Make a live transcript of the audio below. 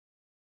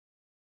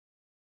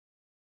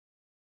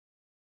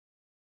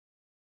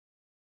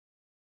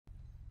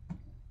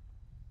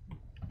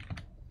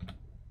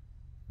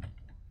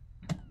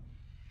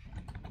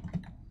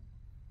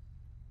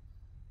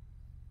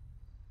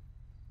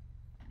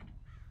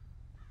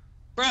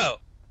Bro!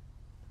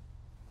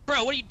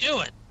 Bro, what are you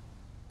doing?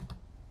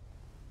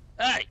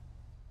 Hey!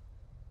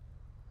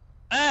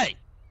 Hey!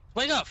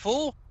 Wake up,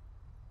 fool!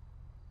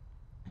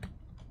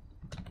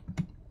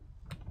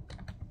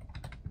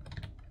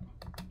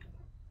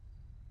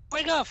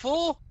 Wake up,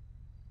 fool!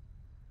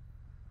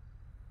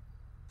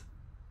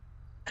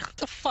 What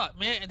the fuck,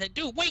 man?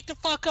 Dude, wake the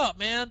fuck up,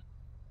 man!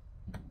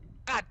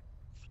 God,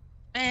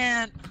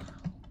 man.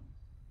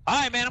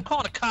 Alright, man, I'm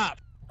calling the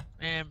cops.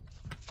 Man,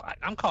 fuck,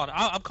 I'm calling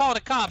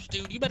the cops,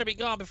 dude. You better be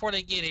gone before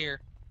they get here.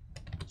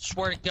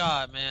 Swear to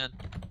God, man.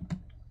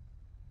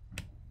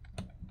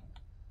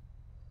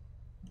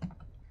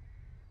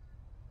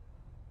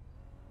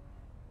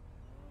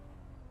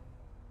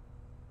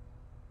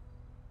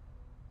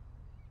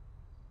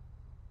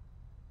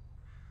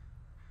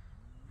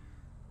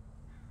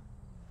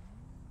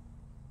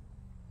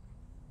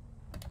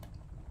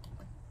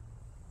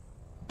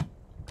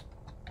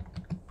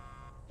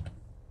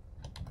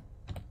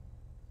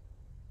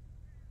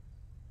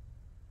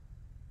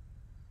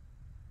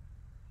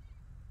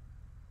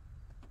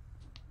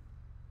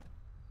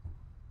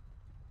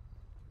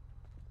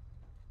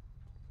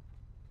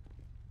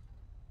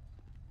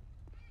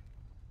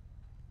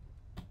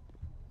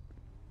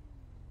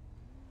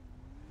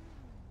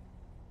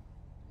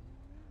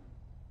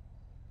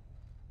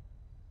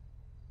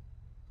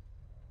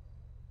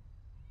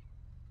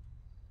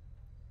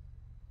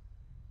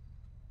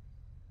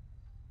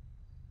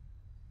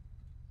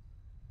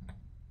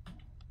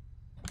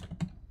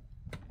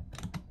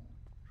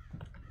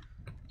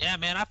 Yeah,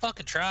 man, I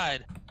fucking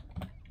tried.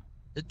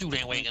 This dude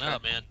ain't waking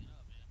up, man.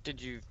 Did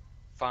you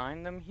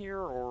find them here,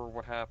 or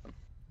what happened?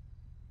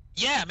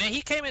 Yeah, man,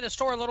 he came in the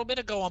store a little bit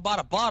ago and bought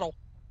a bottle.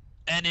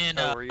 And then,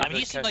 I mean,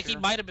 he seemed like he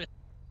might have been...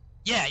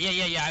 Yeah,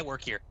 I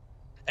work here.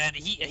 And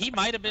he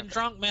might have been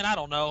drunk, man, I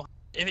don't know.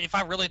 If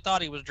I really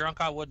thought he was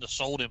drunk, I wouldn't have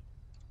sold him.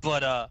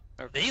 But,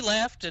 he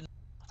left, and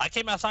I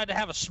came outside to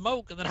have a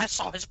smoke, and then I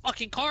saw his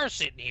fucking car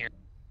sitting here.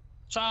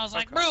 So I was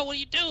like, bro, what are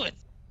you doing?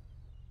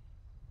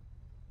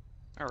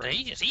 Alright.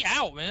 He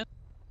out, man.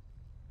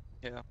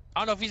 Yeah. I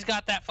don't know if he's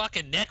got that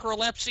fucking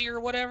necrolepsy or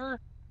whatever.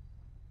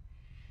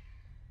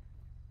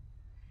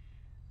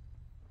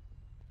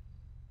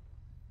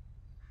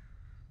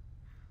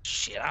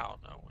 Shit, I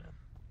don't know, man.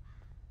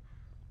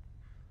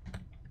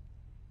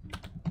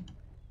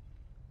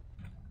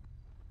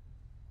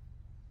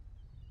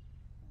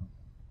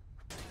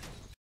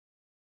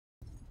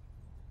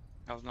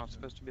 I was not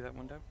supposed to be that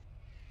window.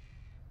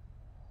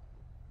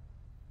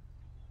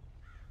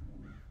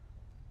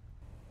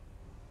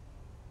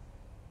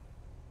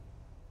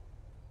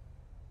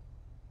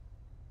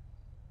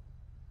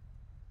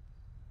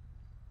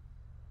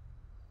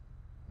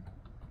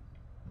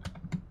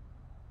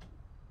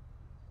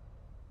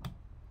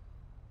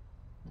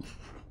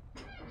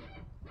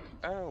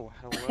 Oh,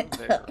 hello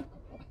there.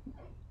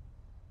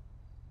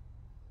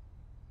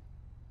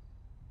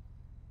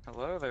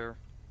 Hello there.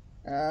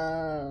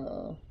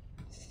 Oh.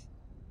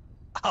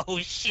 Oh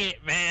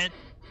shit, man.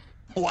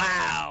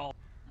 Wow.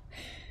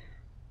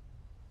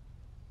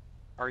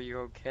 Are you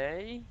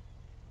okay?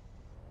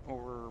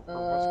 Or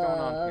what's going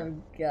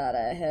on here? Got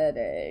a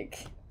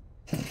headache.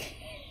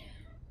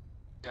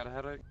 Got a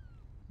headache?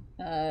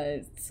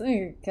 I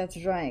think I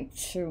drank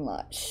too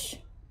much.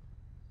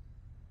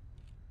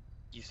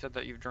 You said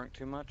that you've drunk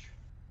too much?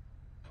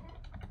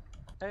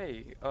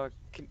 Hey,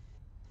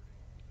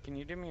 can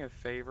you do me a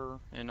favor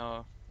and,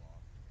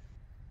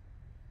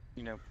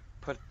 you know,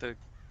 put the,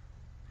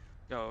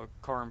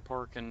 car in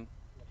park and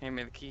hand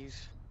me the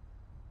keys?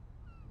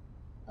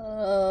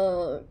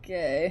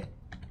 Okay.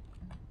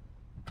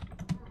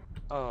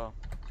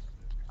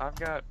 I've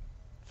got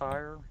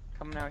fire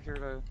coming out here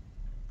to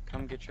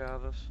come get you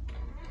out of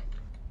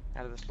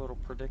this little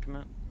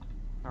predicament.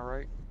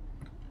 Alright?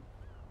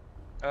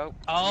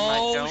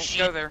 Oh, don't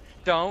shit. go there.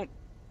 Don't.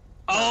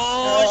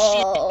 Oh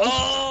shit.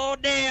 Oh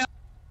damn.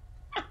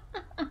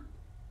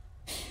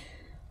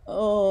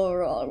 Oh,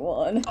 wrong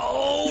one.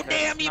 Oh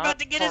damn, he about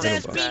to get his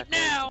ass beat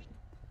now.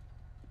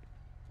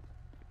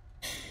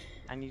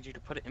 I need you to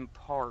put it in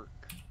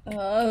park.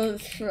 I'll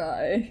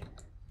try.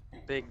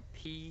 Big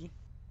P,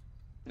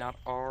 not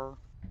R.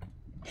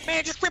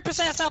 Man, just rip his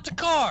ass out the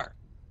car.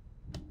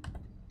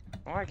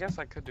 Well, I guess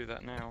I could do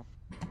that now.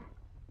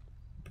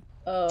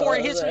 Oh,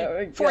 For there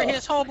we go.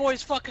 his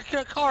homeboy's fucking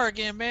car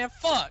again, man.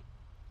 Fuck.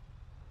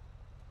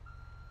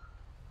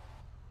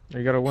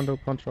 You got a window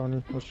punch on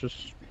you? Let's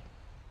just...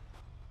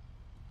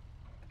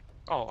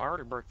 Oh, I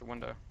already broke the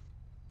window.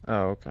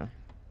 Oh, okay.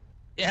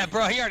 Yeah,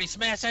 bro, he already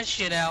smashed that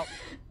shit out.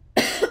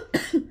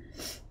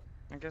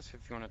 I guess if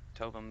you want to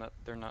tell them that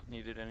they're not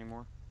needed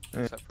anymore,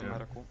 except for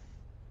medical.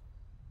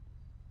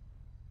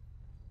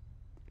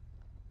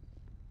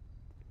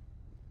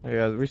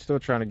 Yeah, we're still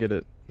trying to get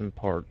it in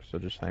park, so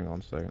just hang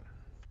on a second.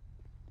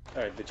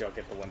 Alright, did y'all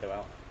get the window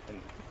out?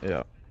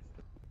 Yeah.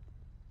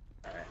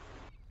 Alright.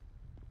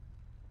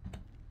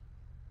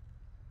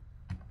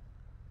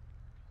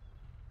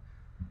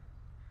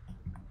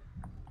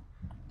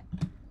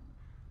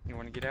 You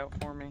want to get out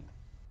for me?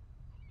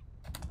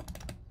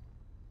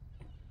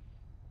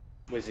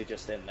 Was he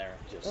just in there,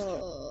 just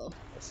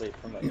asleep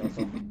from what you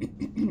saw?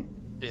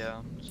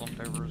 Yeah, slumped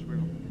over his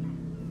wheel.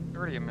 He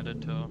already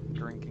admitted to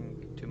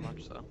drinking too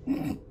much, so.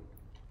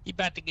 He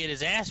about to get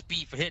his ass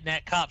beat for hitting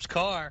that cop's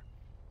car.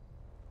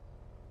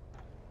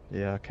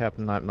 Yeah,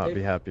 Captain might not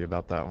be happy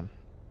about that one.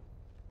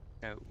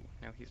 No,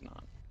 he's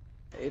not.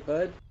 Hey,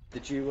 bud,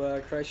 did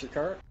you crash your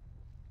car?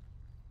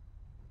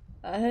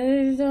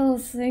 I don't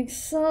think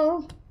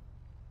so.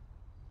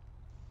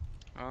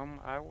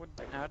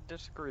 I'd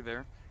disagree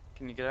there.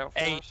 Can you get out for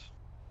us?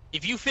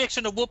 If you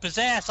fixing to whoop his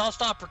ass, I'll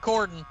stop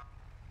recording.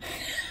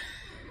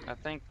 I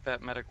think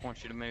that medic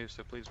wants you to move,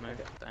 so please move.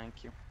 Okay.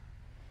 Thank you.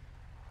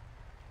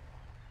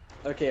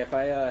 Okay, if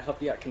I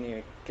help you out, can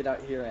you get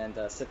out here and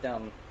sit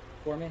down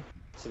for me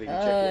so we can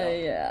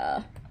check you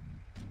out? Yeah.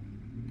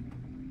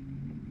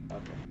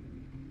 Okay.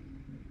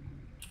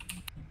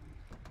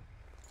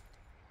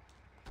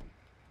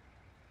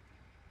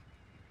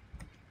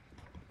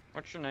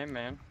 What's your name,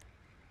 man?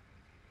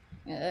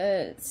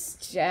 It's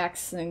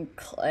Jaxon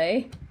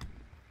Clay.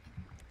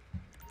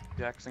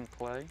 Jaxon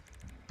Clay?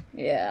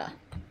 Yeah.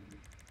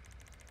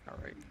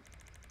 Alright.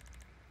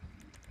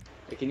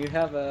 Hey, can you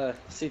have a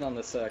seat on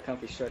this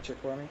comfy stretcher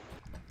for me?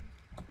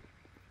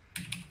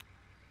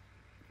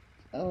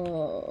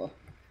 Oh.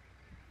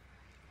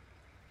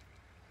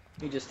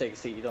 You just take a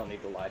seat, you don't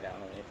need to lie down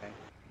or anything.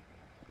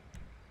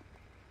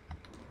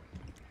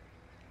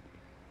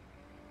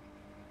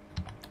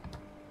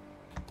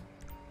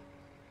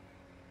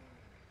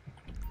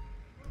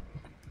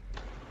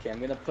 Okay, I'm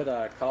gonna put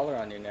a collar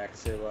on your neck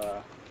so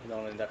you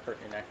don't end up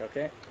hurting your neck,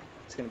 okay?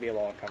 It's gonna be a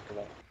little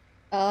uncomfortable.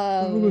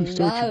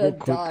 Not a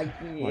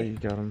doggy. Why you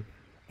got him?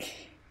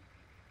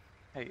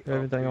 Hey,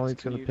 everything on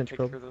you's gonna pinch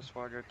probe?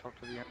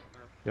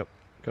 Yep,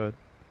 go ahead.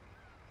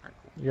 Alright,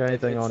 cool. You got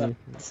anything it's on you?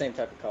 Same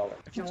type of collar.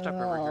 If you'll step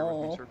over here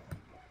with me, sir.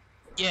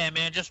 Yeah,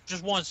 man,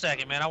 just 1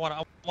 second, man. I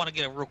wanna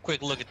get a real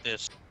quick look at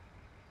this.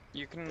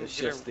 You can It's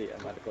get just the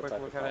medical quick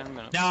type look of at it in a collar.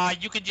 minute. Nah,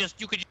 you could just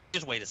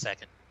wait a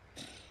second.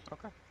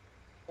 Okay.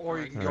 Or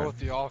you can go with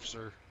the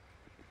officer.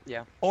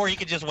 Yeah. Or you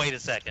could just wait a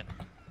second.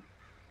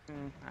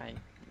 I...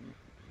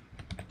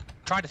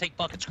 Trying to take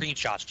fucking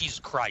screenshots. Jesus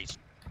Christ.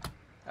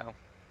 Oh.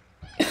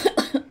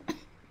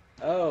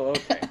 Oh,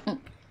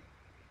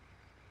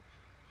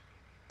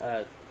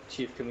 okay.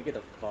 Chief, can we get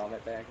a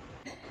vomit bag?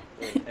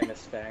 Or an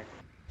MS bag?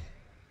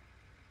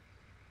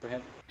 For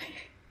him?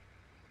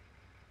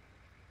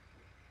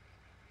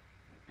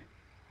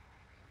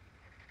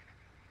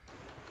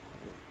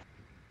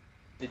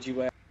 Did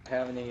you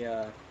have any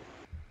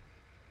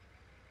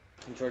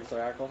drugs or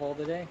alcohol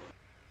today?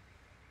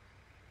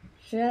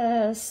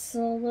 Just a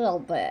little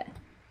bit.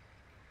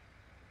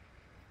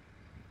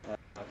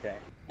 Okay.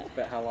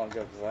 But how long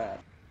ago was that?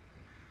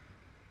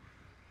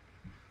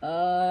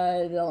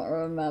 I don't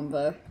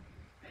remember.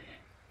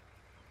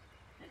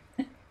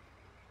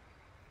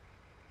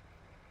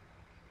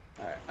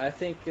 Alright, I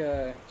think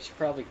you should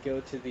probably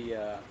go to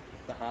the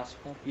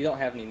hospital. You don't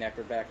have any neck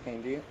or back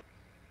pain, do you?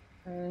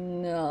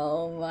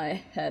 No, my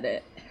head,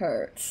 it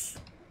hurts.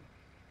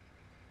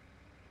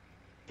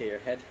 Okay, your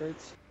head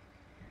hurts?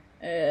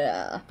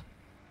 Yeah.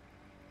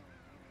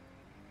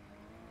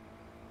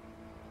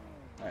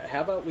 Alright,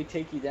 how about we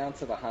take you down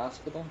to the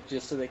hospital,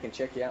 just so they can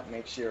check you out and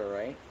make sure you're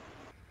alright?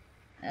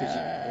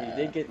 Because you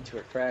did get into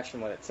a crash from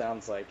what it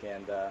sounds like,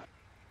 and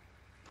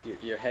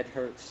your head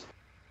hurts.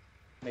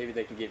 Maybe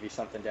they can give you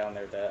something down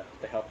there to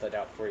help that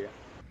out for you.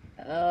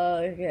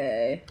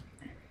 Okay.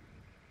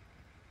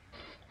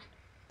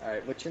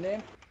 Alright, what's your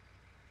name?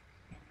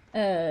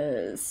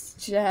 It's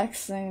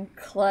Jaxon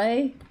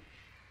Clay.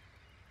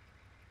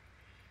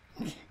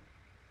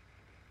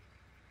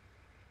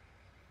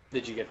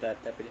 Did you get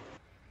that, deputy?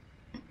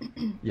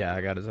 Yeah,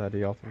 I got his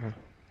ID off of him.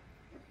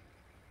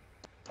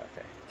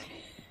 Okay.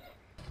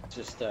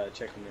 Just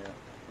checking your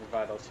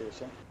vitals here,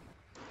 sir.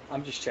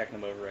 I'm just checking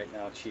them over right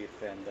now, Chief,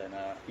 and then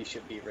you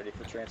should be ready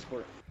for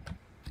transport.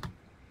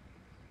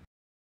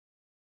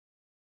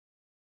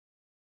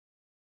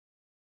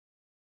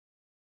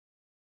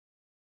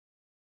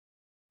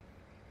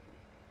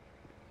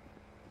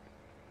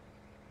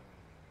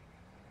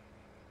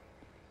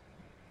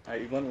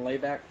 Alright, you want to lay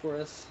back for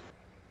us?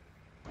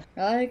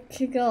 I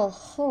could go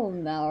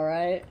home now,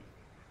 right?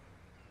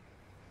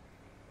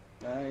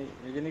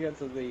 You're gonna go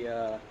to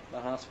the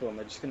hospital, and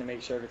they're just gonna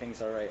make sure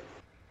everything's alright.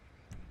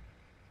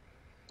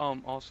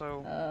 Also,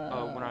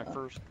 when I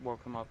first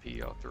woke him up,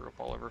 he threw up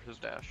all over his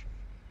dash.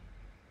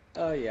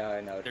 Oh yeah,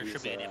 I know. There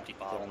should be an empty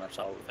bottle or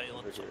something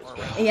failing somewhere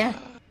around. Yeah.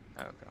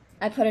 Okay.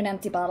 I put an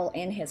empty bottle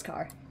in his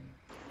car.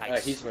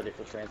 Nice. He's ready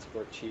for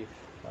transport, Chief.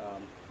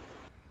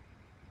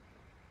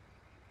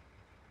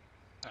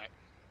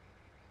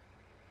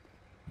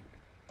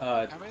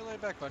 How many lay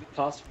back, buddy?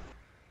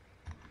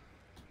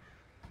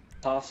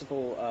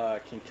 Possible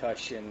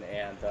concussion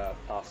and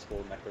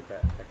possible neck or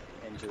back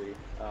injury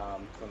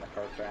from the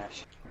car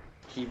crash.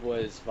 He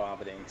was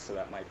vomiting, so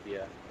that might be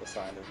a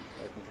sign of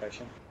a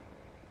concussion.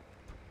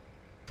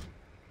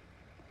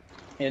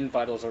 And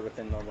vitals are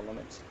within normal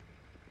limits.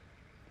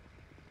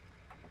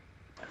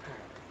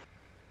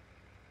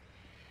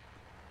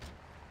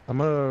 I'm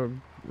gonna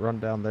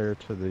run down there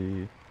to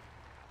the...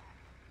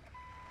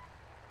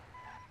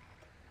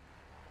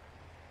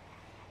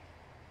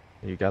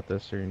 You got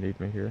this, or you need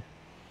me here?